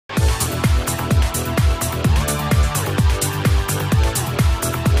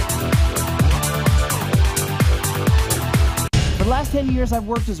10 years, I've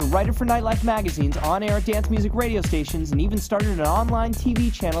worked as a writer for nightlife magazines, on-air dance music radio stations, and even started an online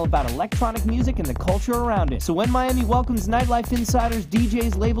TV channel about electronic music and the culture around it. So when Miami welcomes nightlife insiders,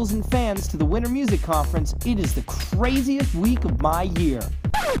 DJs, labels, and fans to the Winter Music Conference, it is the craziest week of my year.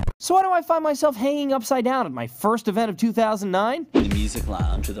 So why do I find myself hanging upside down at my first event of 2009? The Music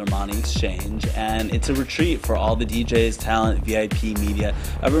Lounge with Armani Exchange, and it's a retreat for all the DJs, talent, VIP, media,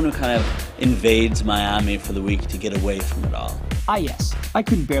 everyone who kind of invades Miami for the week to get away from it all. Ah yes, I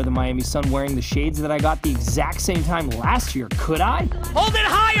couldn't bear the Miami sun wearing the shades that I got the exact same time last year, could I? Hold it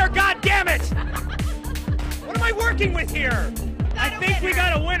higher, goddammit! What am I working with here? I think we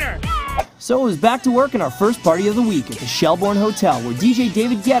got a winner! So it was back to work in our first party of the week at the Shelbourne Hotel, where DJ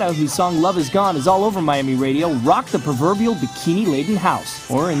David Guetta, whose song Love Is Gone is all over Miami radio, rocked the proverbial bikini-laden house,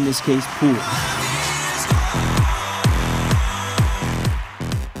 or in this case, pool.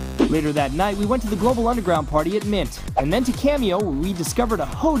 Later that night, we went to the Global Underground party at Mint, and then to Cameo, where we discovered a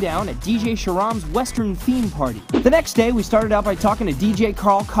hoedown at DJ Sharam's Western theme party. The next day, we started out by talking to DJ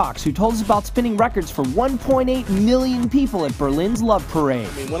Carl Cox, who told us about spinning records for 1.8 million people at Berlin's Love Parade.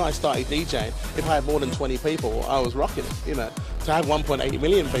 I mean, when I started DJing, if I had more than 20 people, I was rocking it, you know. To have 1.8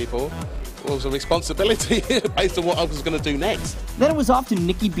 million people was a responsibility based on what I was going to do next. Then it was off to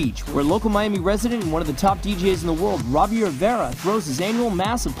Nikki Beach, where local Miami resident and one of the top DJs in the world, Robbie Rivera, throws his annual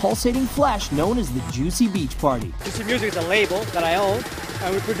mass of pulsating flesh known as the Juicy Beach Party. Juicy Music is a label that I own,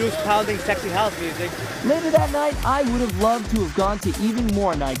 and we produce pounding, sexy house music. Later that night, I would have loved to have gone to even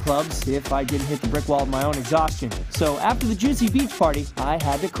more nightclubs if I didn't hit the brick wall of my own exhaustion. So after the Juicy Beach Party, I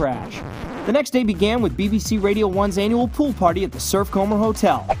had to crash. The next day began with BBC Radio 1's annual pool party at the Surf Comer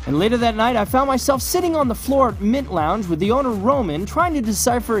Hotel. And later that night, I found myself sitting on the floor at Mint Lounge with the owner Roman, trying to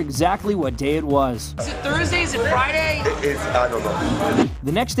decipher exactly what day it was. Is it Thursday? Is it Friday? I don't know.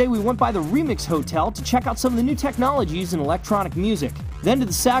 The next day, we went by the Remix Hotel to check out some of the new technologies in electronic music. Then to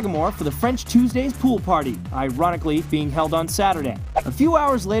the Sagamore for the French Tuesdays pool party, ironically being held on Saturday. A few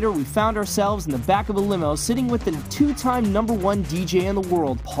hours later, we found ourselves in the back of a limo sitting with the two-time #1 DJ in the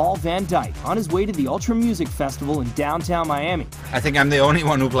world, Paul Van Dyke, on his way to the Ultra Music Festival in downtown Miami. I think I'm the only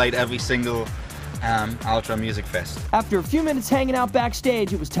one who played every single Ultra Music Fest. After a few minutes hanging out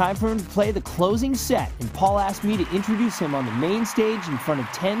backstage, it was time for him to play the closing set, and Paul asked me to introduce him on the main stage in front of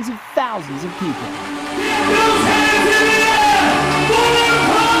tens of thousands of people.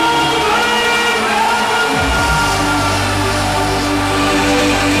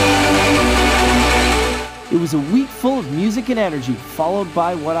 It was a week full of music and energy, followed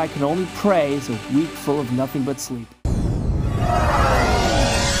by what I can only pray is a week full of nothing but sleep.